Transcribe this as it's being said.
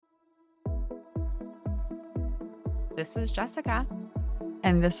This is Jessica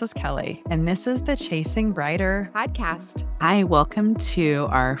And this is Kelly, and this is the Chasing Brighter. podcast. Hi, welcome to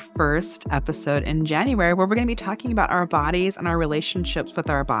our first episode in January where we're going to be talking about our bodies and our relationships with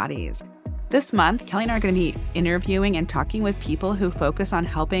our bodies. This month, Kelly and I are going to be interviewing and talking with people who focus on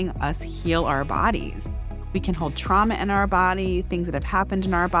helping us heal our bodies. We can hold trauma in our body, things that have happened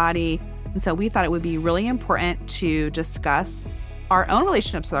in our body. And so we thought it would be really important to discuss our own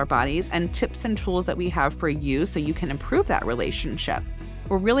relationships with our bodies and tips and tools that we have for you so you can improve that relationship.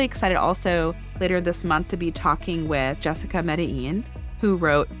 We're really excited also later this month to be talking with Jessica Medellin, who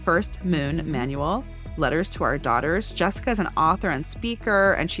wrote First Moon Manual, Letters to Our Daughters. Jessica is an author and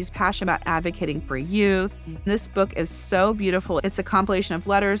speaker, and she's passionate about advocating for youth. This book is so beautiful. It's a compilation of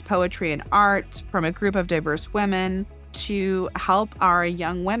letters, poetry, and art from a group of diverse women to help our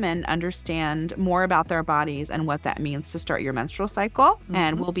young women understand more about their bodies and what that means to start your menstrual cycle.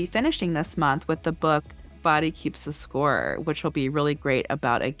 And we'll be finishing this month with the book Body Keeps the Score, which will be really great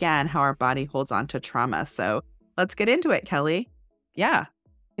about, again, how our body holds on to trauma. So let's get into it, Kelly. Yeah,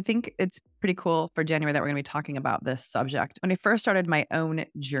 I think it's pretty cool for January that we're going to be talking about this subject. When I first started my own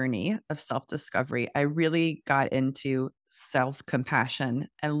journey of self-discovery, I really got into self-compassion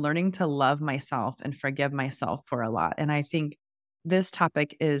and learning to love myself and forgive myself for a lot. And I think this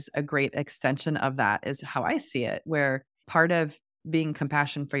topic is a great extension of that, is how I see it, where part of being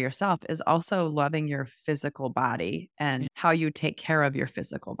compassion for yourself is also loving your physical body and how you take care of your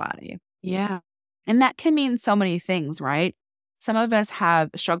physical body. Yeah. And that can mean so many things, right? Some of us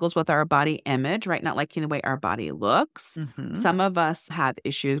have struggles with our body image, right? Not liking the way our body looks. Some of us have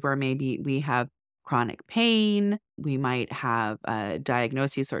issues where maybe we have chronic pain. We might have a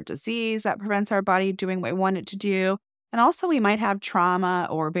diagnosis or disease that prevents our body doing what we want it to do. And also we might have trauma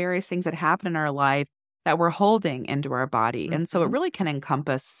or various things that happen in our life that we're holding into our body. And so it really can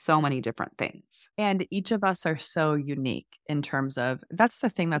encompass so many different things. And each of us are so unique in terms of, that's the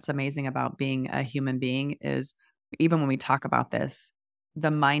thing that's amazing about being a human being, is even when we talk about this,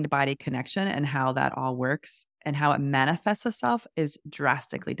 the mind-body connection and how that all works and how it manifests itself is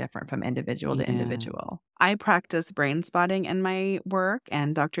drastically different from individual to individual. I practice brain spotting in my work,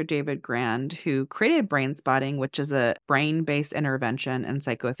 and Dr. David Grand, who created brain spotting, which is a brain-based intervention in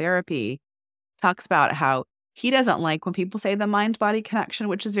psychotherapy, talks about how he doesn't like when people say the mind-body connection,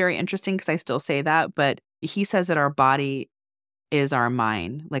 which is very interesting because I still say that, but he says that our body is our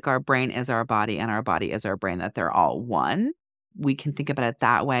mind, like our brain is our body and our body is our brain, that they're all one. We can think about it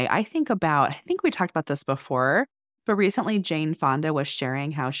that way. I think we talked about this before, but recently Jane Fonda was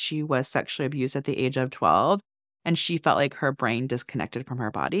sharing how she was sexually abused at the age of 12 and she felt like her brain disconnected from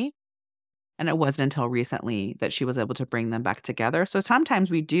her body. And it wasn't until recently that she was able to bring them back together. So sometimes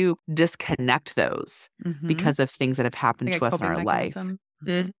we do disconnect those because of things that have happened to us in our life.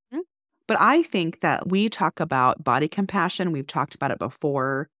 But I think that we talk about body compassion. We've talked about it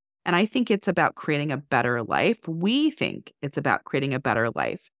before. And I think it's about creating a better life. We think it's about creating a better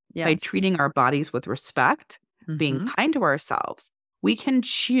life by treating our bodies with respect, being kind to ourselves. We can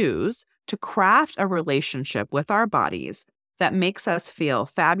choose to craft a relationship with our bodies that makes us feel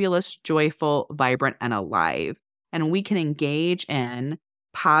fabulous, joyful, vibrant, and alive. And we can engage in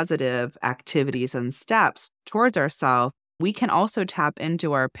positive activities and steps towards ourselves. We can also tap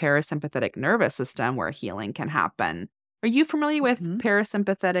into our parasympathetic nervous system where healing can happen. Are you familiar with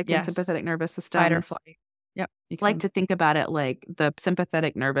parasympathetic and sympathetic nervous system? Fight or flight. Yep. I like to think about it like the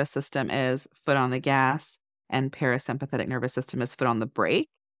sympathetic nervous system is foot on the gas and parasympathetic nervous system is foot on the brake.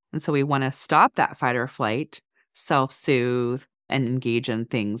 And so we want to stop that fight or flight, self-soothe, and engage in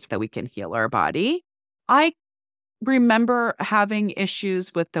things that we can heal our body. I remember having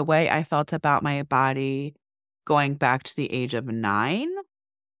issues with the way I felt about my body going back to the age of 9,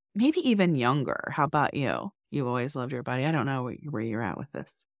 maybe even younger. How about you? You've always loved your body. I don't know where you're at with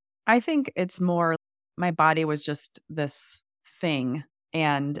this. I think it's more, my body was just this thing,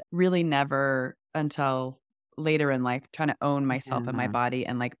 and really never until later in life trying to own myself and my body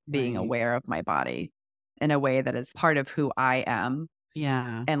and like being aware of my body in a way that is part of who I am.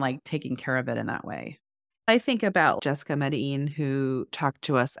 Yeah. And like taking care of it in that way. I think about Jessica Medellin, who talked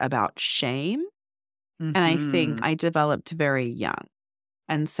to us about shame. And I think I developed very young.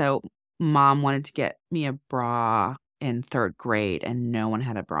 And so mom wanted to get me a bra in 3rd grade and no one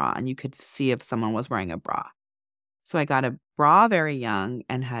had a bra. And you could see if someone was wearing a bra. So I got a bra very young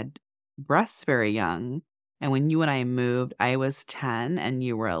and had breasts very young. And when you and I moved, I was 10 and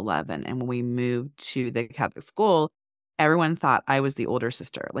you were 11. And when we moved to the Catholic school, everyone thought I was the older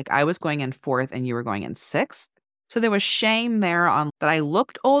sister. Like I was going in 4th and you were going in 6th. So there was shame there on that I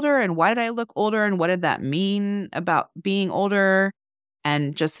looked older and why did I look older and what did that mean about being older?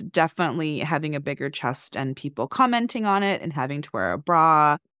 and just definitely having a bigger chest and people commenting on it and having to wear a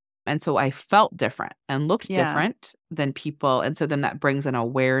bra. And so I felt different and looked Yeah. different than people. And so then that brings an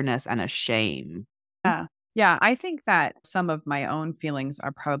awareness and a shame. Yeah. Yeah. I think that some of my own feelings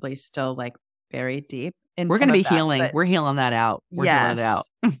are probably still like very deep in We're some going to be of that. healing. But We're healing that out. We're healing it out.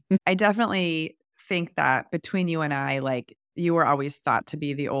 yes, I definitely think that between you and I, like you were always thought to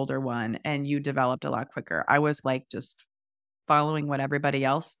be the older one and you developed a lot quicker. I was like just following what everybody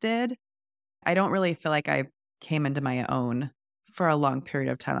else did. I don't really feel like I came into my own for a long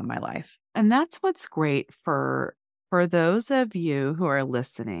period of time in my life. And that's what's great for those of you who are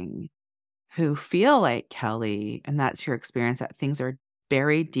listening who feel like Kelly, and that's your experience, that things are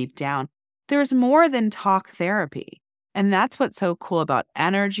buried deep down. There's more than talk therapy. And that's what's so cool about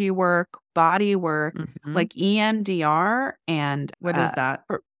energy work, body work, Mhm. like EMDR. And What is that?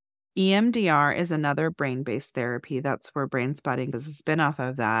 EMDR is another brain-based therapy. That's where brain spotting is a spin-off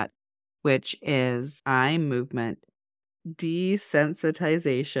of that, which is eye movement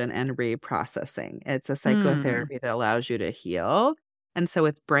desensitization and reprocessing. It's a Mm. psychotherapy that allows you to heal. And so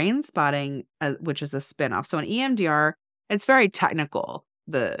with brain spotting, which is a spinoff. So in EMDR, it's very technical.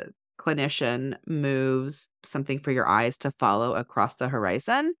 The clinician moves something for your eyes to follow across the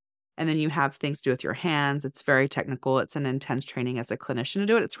horizon. And then you have things to do with your hands. It's very technical. It's an intense training as a clinician to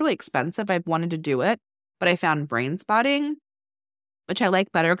do it. It's really expensive. I've wanted to do it, but I found brain spotting, which I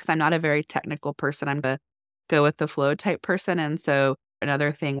like better because I'm not a very technical person. I'm the go with the flow type person. And so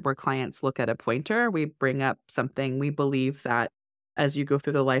another thing where clients look at a pointer, we bring up something we believe that as you go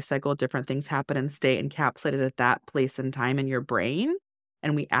through the life cycle, different things happen and stay encapsulated at that place and time in your brain.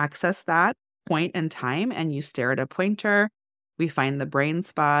 And we access that point in time and you stare at a pointer, we find the brain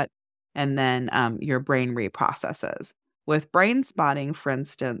spot, and then your brain reprocesses. With brain spotting, for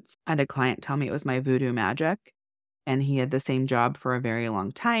instance, I had a client tell me it was my voodoo magic. And he had the same job for a very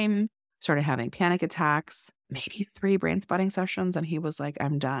long time, started having panic attacks, maybe 3 brain spotting sessions, and he was like,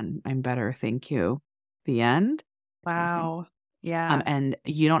 "I'm done. I'm better. Thank you." The end. Amazing. Wow. Yeah. And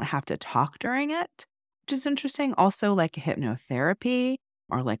you don't have to talk during it, which is interesting. Also, like hypnotherapy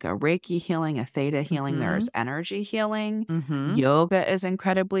or like a Reiki healing, a theta healing, there's Mhm. energy healing. Mhm. Yoga is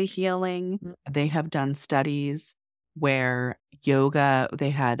incredibly healing. They have done studies where yoga, they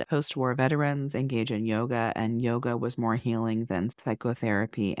had post-war veterans engage in yoga, and yoga was more healing than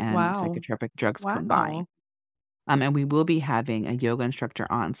psychotherapy and Wow. psychotropic drugs combined. Wow. And we will be having a yoga instructor,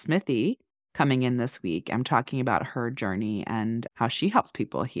 Aunt Smithy, coming in this week. I'm talking about her journey and how she helps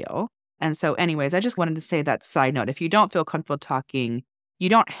people heal. And so, anyways, I just wanted to say that side note. If you don't feel comfortable talking, you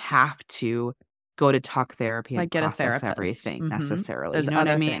don't have to go to talk therapy and Like get a process therapist. everything Mhm. necessarily. There's You know what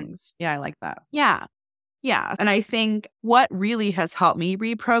I other mean? things. Yeah, I like that. Yeah. Yeah. And I think what really has helped me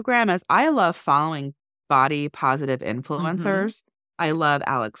reprogram is I love following body positive Mhm. influencers. I love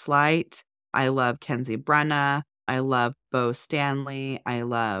Alex Light. I love Kenzie Brenna. I love Bo Stanley. I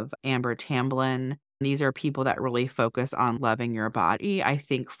love Amber Tamblyn. These are people that really focus on loving your body. I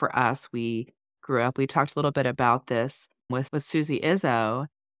think for us, we grew up, we talked a little bit about this with Susie Izzo,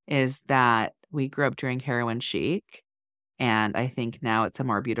 is that we grew up during heroin chic. And I think now it's a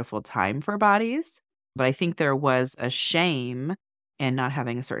more beautiful time for bodies. But I think there was a shame in not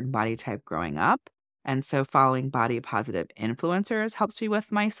having a certain body type growing up. And so following body positive influencers helps me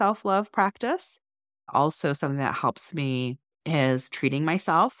with my self love practice. Also, something that helps me is treating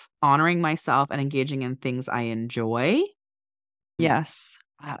myself, honoring myself, and engaging in things I enjoy. Yes.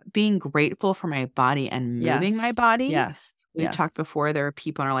 Being grateful for my body and moving my Yes. body. Yes. We've Yes. talked before, there are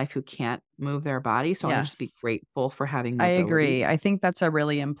people in our life who can't move their body. So I want to just be Yes. grateful for having I mobility. agree. I think that's a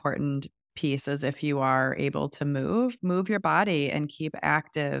really important piece is if you are able to move your body and keep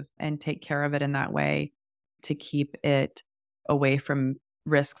active and take care of it in that way to keep it away from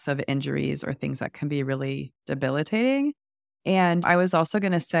risks of injuries or things that can be really debilitating. And I was also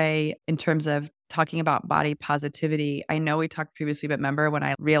going to say, in terms of talking about body positivity, I know we talked previously, but remember when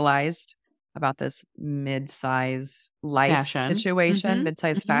I realized about this mid-size life Fashion. situation, Mhm,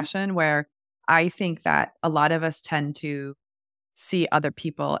 mid-size mhm, fashion, where I think that a lot of us tend to see other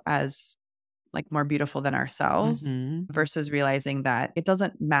people as like more beautiful than ourselves mhm. versus realizing that it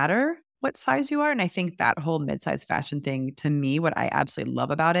doesn't matter what size you are. And I think that whole mid-size fashion thing, to me, what I absolutely love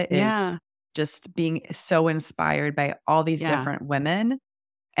about it is Yeah, just being so inspired by all these yeah, different women.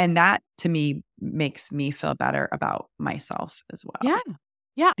 And that to me makes me feel better about myself as yeah, well.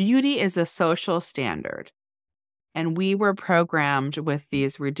 yeah. Beauty is a social standard, and we were programmed with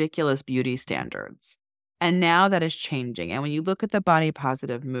these ridiculous beauty standards. And now that is changing. And when you look at the body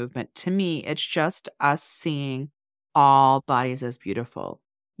positive movement, to me, it's just us seeing all bodies as beautiful.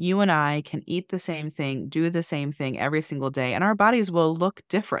 You and I can eat the same thing, do the same thing every single day, and our bodies will look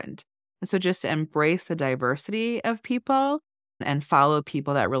different. And so just to embrace the diversity of people and follow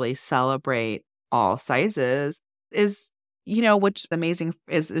people that really celebrate all sizes is, which amazing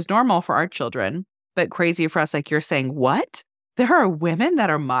is normal for our children, but crazy for us. Like you're saying, what? There are women that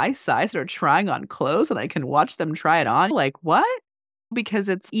are my size that are trying on clothes and I can watch them try it on. Like, what? Because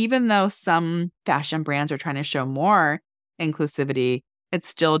it's even though some fashion brands are trying to show more inclusivity, it's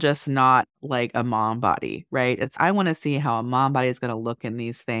still just not like a mom body, right? I want to see how a mom body is going to look in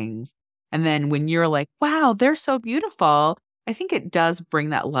these things. And then when you're like, wow, they're so beautiful, I think it does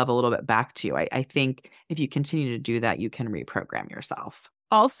bring that love a little bit back to you. I think if you continue to do that, you can reprogram yourself.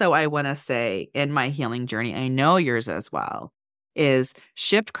 Also, I want to say in my healing journey, I know yours as well, is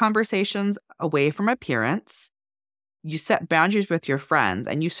shift conversations away from appearance. You set boundaries with your friends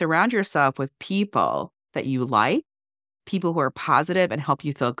and you surround yourself with people that you like, people who are positive and help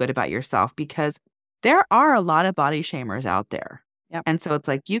you feel good about yourself, because there are a lot of body shamers out there. Yep. And so it's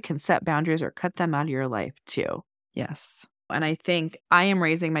like you can set boundaries or cut them out of your life too. Yes. And I think I am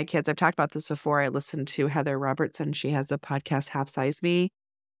raising my kids. I've talked about this before. I listened to Heather Robertson. She has a podcast, Half Size Me.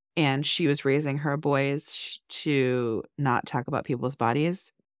 And she was raising her boys to not talk about people's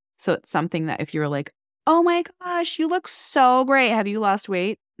bodies. So it's something that if you're like, oh my gosh, you look so great. Have you lost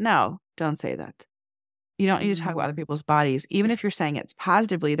weight? No, don't say that. You don't need to talk about other people's bodies. Even if you're saying it's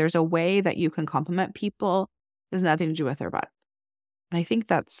positively, there's a way that you can compliment people. It has nothing to do with their body. And I think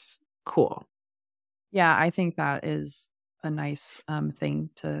that's cool. Yeah, I think that is a nice thing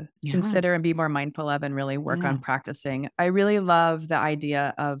to consider and be more mindful of and really work on practicing. I really love the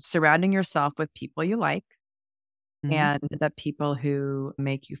idea of surrounding yourself with people you like and the people who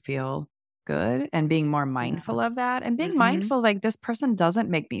make you feel good and being more mindful of that and being mindful, like, this person doesn't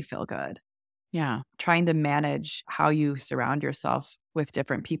make me feel good. Yeah. Trying to manage how you surround yourself with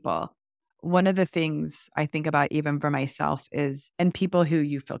different people. One of the things I think about even for myself is, and people who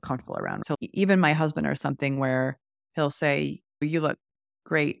you feel comfortable around. So even my husband or something where he'll say, you look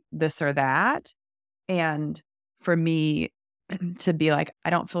great, this or that. And for me to be like, I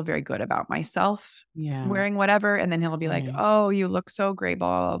don't feel very good about myself wearing whatever. And then he'll be like, oh, you look so great,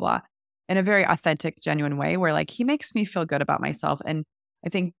 blah, blah, blah. In a very authentic, genuine way where like he makes me feel good about myself. And I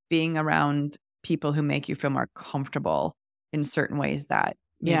think being around people who make you feel more comfortable in certain ways that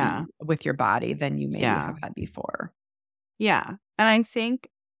maybe with your body than you maybe have had before. Yeah. And I think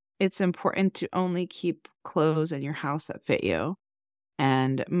it's important to only keep clothes in your house that fit you.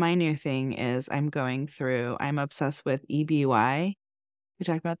 And my new thing is I'm obsessed with EBY. We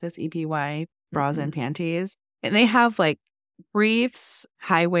talked about this, EBY bras and panties. And they have like briefs,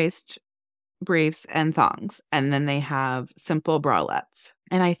 high waist briefs, and thongs. And then they have simple bralettes.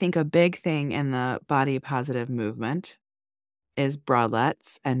 And I think a big thing in the body positive movement is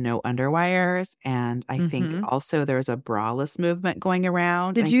bralettes and no underwires. And I think also there's a braless movement going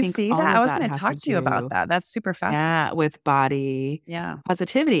around. Did you see that? I was going to talk to you about that. That's super fascinating. Yeah, with body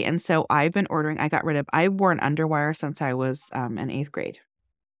positivity. And so I've been ordering, I wore an underwire since I was in 8th grade.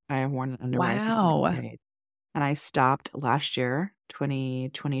 I have worn an underwire since 8th grade. And I stopped last year,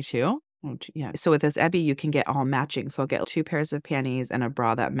 2022. Yeah. So with this Ebby, you can get all matching. So I'll get 2 pairs of panties and a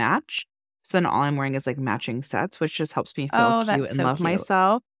bra that match. So then all I'm wearing is like matching sets, which just helps me feel cute and love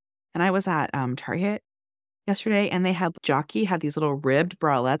myself. And I was at Target yesterday and they had Jockey had these little ribbed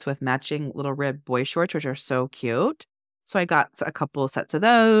bralettes with matching little ribbed boy shorts, which are so cute. So I got a couple of sets of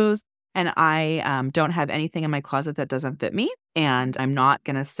those. And I don't have anything in my closet that doesn't fit me. And I'm not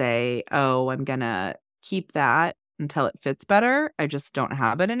going to say, oh, I'm going to keep that until it fits better. I just don't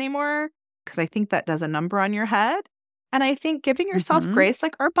have it anymore because I think that does a number on your head. And I think giving yourself grace,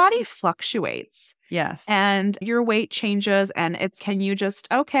 like our body fluctuates. Yes. And your weight changes and can you just,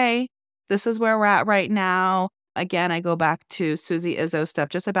 okay, this is where we're at right now. Again, I go back to Susie Izzo stuff,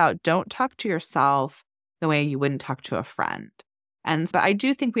 just about don't talk to yourself the way you wouldn't talk to a friend. But I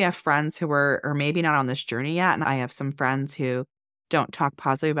do think we have friends who are maybe not on this journey yet. And I have some friends who don't talk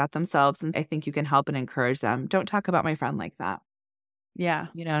positively about themselves. And I think you can help and encourage them. Don't talk about my friend like that. Yeah.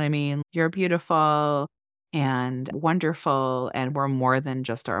 You know what I mean? You're beautiful and wonderful, and we're more than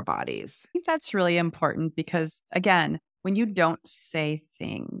just our bodies. I think that's really important because, again, when you don't say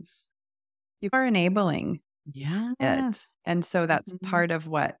things, you are enabling it. And so that's part of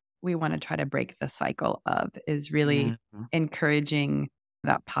what we want to try to break the cycle of is really encouraging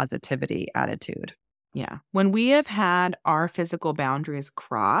that positivity attitude. Yeah. When we have had our physical boundaries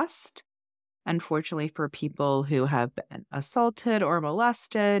crossed, unfortunately for people who have been assaulted or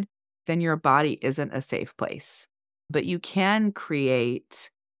molested, then your body isn't a safe place. But you can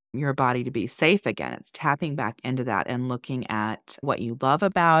create your body to be safe again. It's tapping back into that and looking at what you love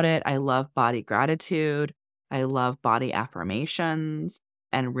about it. I love body gratitude. I love body affirmations,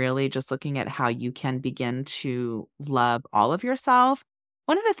 and really just looking at how you can begin to love all of yourself.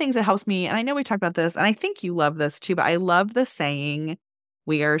 One of the things that helps me, and I know we talked about this, and I think you love this too, but I love the saying,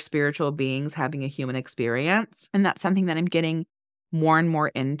 we are spiritual beings having a human experience. And that's something that I'm getting more and more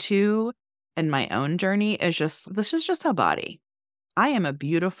into in my own journey is just, this is just a body. I am a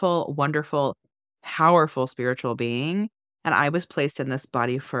beautiful, wonderful, powerful spiritual being, and I was placed in this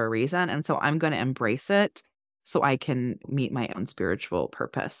body for a reason. And so I'm going to embrace it so I can meet my own spiritual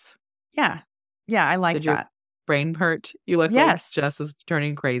purpose. Yeah. Yeah. I like Did your that. brain hurt? You look like Yes. Jess is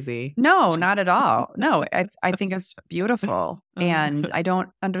turning crazy. No, not at all. No, I think it's beautiful. And I don't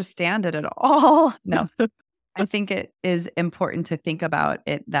understand it at all. No, I think it is important to think about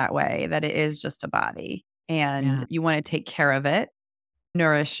it that way, that it is just a body and you want to take care of it,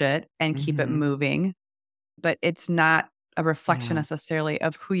 nourish it, and keep it moving. But it's not a reflection necessarily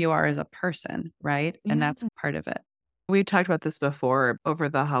of who you are as a person, right? And that's part of it. We talked about this before. Over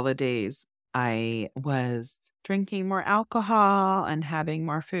the holidays, I was drinking more alcohol and having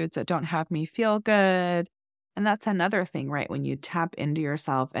more foods that don't have me feel good. And that's another thing, right? When you tap into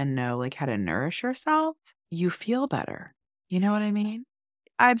yourself and know like how to nourish yourself, you feel better. You know what I mean?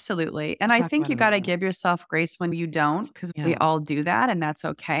 Absolutely. And I think you got to give yourself grace when you don't, because we all do that and that's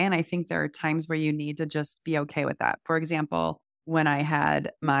okay. And I think there are times where you need to just be okay with that. For example, when I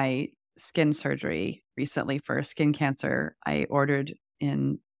had my skin surgery recently for skin cancer, I ordered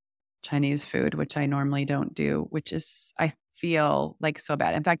in Chinese food, which I normally don't do, which is, I feel like so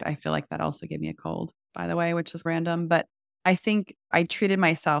bad. In fact, I feel like that also gave me a cold, by the way, which is random. But I think I treated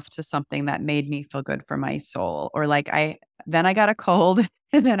myself to something that made me feel good for my soul. Or like then I got a cold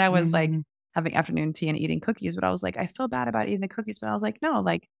and then I was like having afternoon tea and eating cookies, but I was like, I feel bad about eating the cookies, but I was like, no,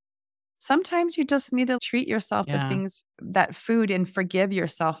 like sometimes you just need to treat yourself with things, that food, and forgive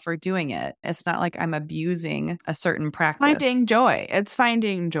yourself for doing it. It's not like I'm abusing a certain practice. Finding joy. It's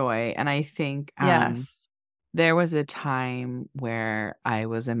finding joy. And I think yes, there was a time where I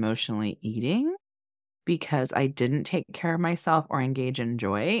was emotionally eating because I didn't take care of myself or engage in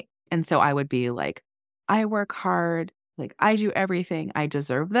joy. And so I would be like, I work hard, like I do everything, I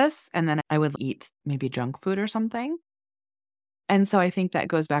deserve this. And then I would eat maybe junk food or something. And so I think that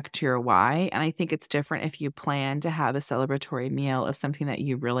goes back to your why. And I think it's different if you plan to have a celebratory meal of something that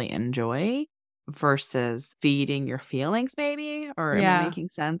you really enjoy versus feeding your feelings, maybe, or am I making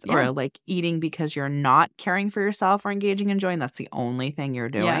sense? Yeah. Or like eating because you're not caring for yourself or engaging in joy, and that's the only thing you're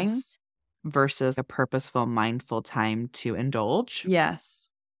doing. Yes. Versus a purposeful, mindful time to indulge. Yes.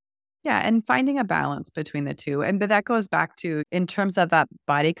 Yeah. And finding a balance between the two. But that goes back to, in terms of that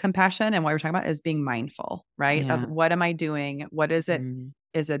body compassion and what we're talking about, is being mindful, right? Yeah. Of what am I doing? What is it?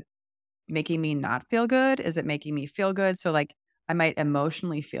 Is it making me not feel good? Is it making me feel good? So like I might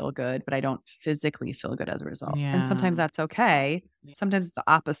emotionally feel good, but I don't physically feel good as a result. And sometimes that's okay. Sometimes it's the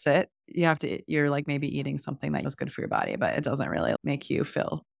opposite. You're like maybe eating something that was good for your body, but it doesn't really make you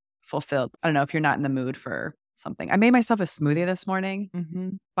feel fulfilled. I don't know if you're not in the mood for something. I made myself a smoothie this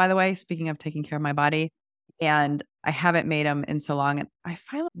morning, by the way, speaking of taking care of my body, and I haven't made them in so long. And I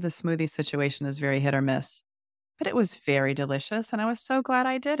find the smoothie situation is very hit or miss, but it was very delicious. And I was so glad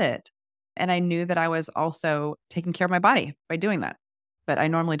I did it. And I knew that I was also taking care of my body by doing that. But I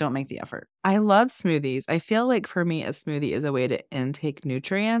normally don't make the effort. I love smoothies. I feel like for me, a smoothie is a way to intake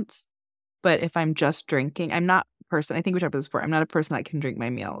nutrients. But if I'm just drinking, I'm not a person, I think we talked about this before, I'm not a person that can drink my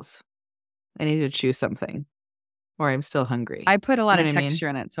meals. I need to chew something or I'm still hungry. I put a lot of texture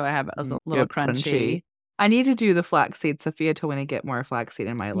in it, so I have a little crunchy. I need to do the flaxseed. Sophia told me to get more flaxseed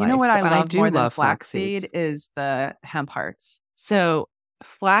in my life. You know what I love do more than flaxseed is the hemp hearts. So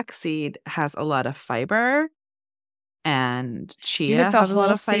flaxseed has a lot of fiber, and chia has a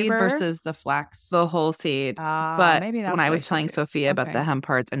lot of fiber versus the flax. The whole seed. But maybe when I was telling Sophia about the hemp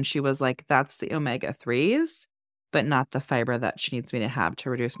hearts, and she was like, that's the omega-3s, but not the fiber that she needs me to have to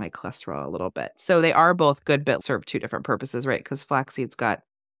reduce my cholesterol a little bit. So they are both good, but serve two different purposes, right? Because flaxseed's got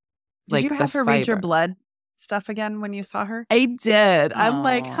like, did you have her read your blood stuff again when you saw her? I did. I'm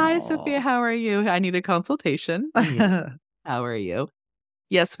like, hi, Sophia, how are you? I need a consultation. How are you?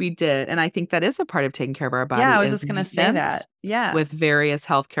 Yes, we did. And I think that is a part of taking care of our body. Yeah, I was just going to say that. Yeah. With various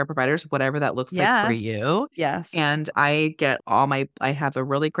healthcare providers, whatever that looks like for you. Yes. And I get I have a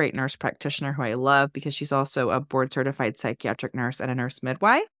really great nurse practitioner who I love because she's also a board certified psychiatric nurse and a nurse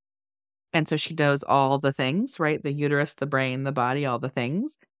midwife. And so she knows all the things, right? The uterus, the brain, the body, all the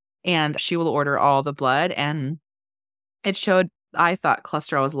things. And she will order all the blood. And it showed, I thought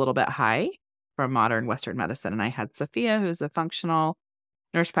cholesterol was a little bit high from modern Western medicine. And I had Sophia, who's a functional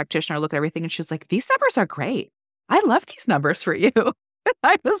nurse practitioner look at everything and she's like, these numbers are great. I love these numbers for you.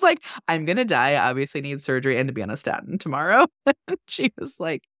 I was like, I'm going to die. I obviously need surgery and to be on a statin tomorrow. She was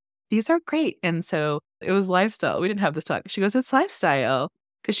like, these are great. And so it was lifestyle. We didn't have this talk. She goes, it's lifestyle.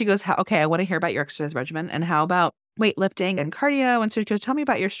 Because she goes, okay, I want to hear about your exercise regimen. And how about weightlifting and cardio? And so she goes, tell me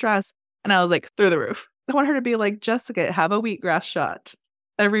about your stress. And I was like, through the roof. I want her to be like, Jessica, have a wheatgrass shot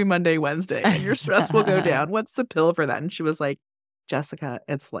every Monday, Wednesday, and your stress will go down. What's the pill for that? And she was like, Jessica,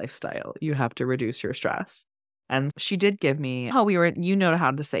 it's lifestyle. You have to reduce your stress. And she did give me, you know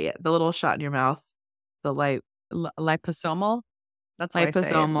how to say it, the little shot in your mouth, the liposomal. That's how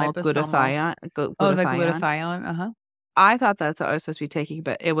liposomal, I say it. glutathione. Oh, the glutathione. Uh-huh. I thought that's what I was supposed to be taking,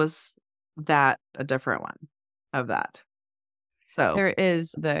 but it was a different one of that. So there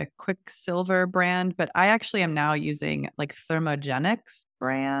is the Quicksilver brand, but I actually am now using like Thermogenics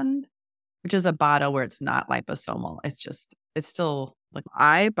brand, which is a bottle where it's not liposomal. It's still like,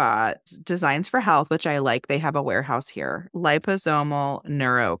 I bought Designs for Health, which I like. They have a warehouse here. Liposomal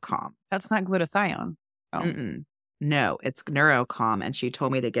NeuroCalm. That's not glutathione. Oh. No, it's NeuroCalm. And she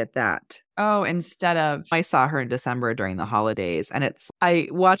told me to get that. Oh, instead of. I saw her in December during the holidays. And I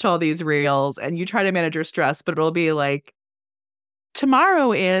watch all these reels and you try to manage your stress, but it'll be like,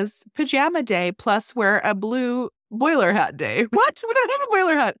 tomorrow is pajama day plus wear a blue boiler hat day. What? We don't have a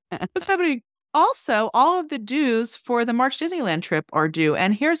boiler hat. What's happening? Also, all of the dues for the March Disneyland trip are due.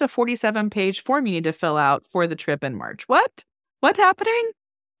 And here's a 47-page form you need to fill out for the trip in March. What? What's happening?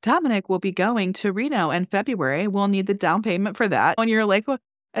 Dominic will be going to Reno in February. We'll need the down payment for that. And you're like, what?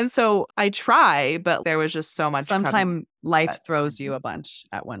 And so I try, but there was just so much. Sometimes life throws you a bunch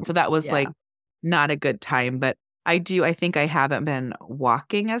at once. So that was like not a good time. But I think I haven't been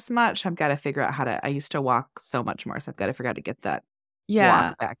walking as much. I've got to figure out I used to walk so much more. So I've got to figure out how to get that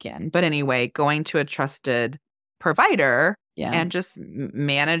walk back in. But anyway, going to a trusted provider and just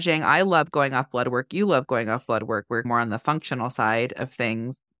managing. I love going off blood work. You love going off blood work. We're more on the functional side of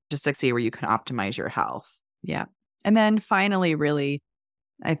things just to see where you can optimize your health. Yeah. And then finally, really,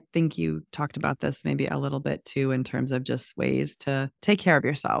 I think you talked about this maybe a little bit too, in terms of just ways to take care of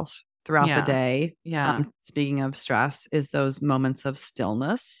yourself throughout the day. Yeah. Speaking of stress, is those moments of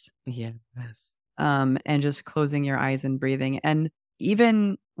stillness. Yes. And just closing your eyes and breathing. And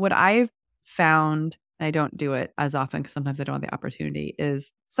even what I've found, and I don't do it as often because sometimes I don't have the opportunity,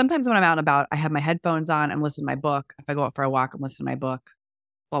 is sometimes when I'm out and about, I have my headphones on, I'm listening to my book. If I go out for a walk, I'm listening to my book,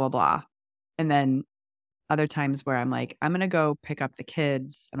 blah, blah, blah. And then other times where I'm like, I'm going to go pick up the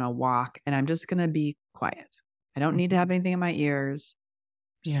kids and I'll walk and I'm just going to be quiet. I don't need to have anything in my ears.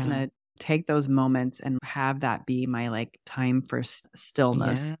 I'm just going to take those moments and have that be my like time for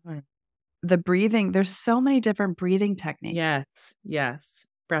stillness. Yeah. The breathing, there's so many different breathing techniques. Yes.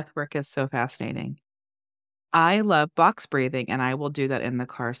 Breath work is so fascinating. I love box breathing, and I will do that in the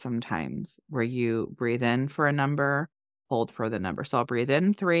car sometimes, where you breathe in for a number, hold for the number. So I'll breathe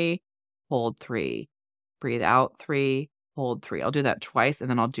in 3, hold 3, breathe out 3, hold 3. I'll do that twice, and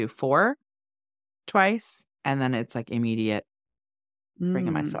then I'll do 4 twice, and then it's like immediate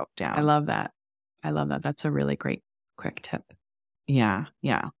bringing myself down. I love that. That's a really great quick tip. Yeah.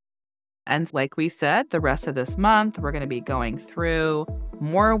 And like we said, the rest of this month, we're going to be going through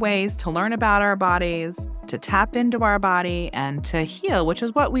more ways to learn about our bodies, to tap into our body, and to heal, which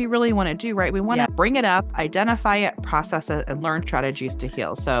is what we really want to do, right? We want to bring it up, identify it, process it, and learn strategies to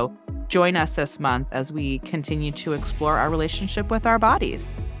heal. So join us this month as we continue to explore our relationship with our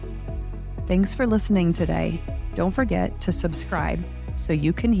bodies. Thanks for listening today. Don't forget to subscribe so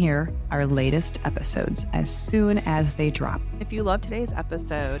you can hear our latest episodes as soon as they drop. If you love today's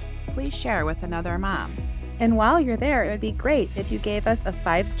episode, please share with another mom. And while you're there, it would be great if you gave us a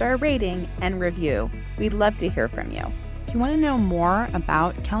 5-star rating and review. We'd love to hear from you. If you want to know more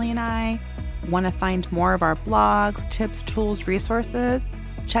about Kelly and I, want to find more of our blogs, tips, tools, resources,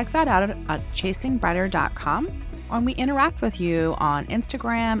 check that out at chasingbrighter.com, or we interact with you on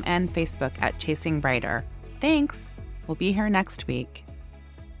Instagram and Facebook at Chasing Brighter. Thanks. We'll be here next week.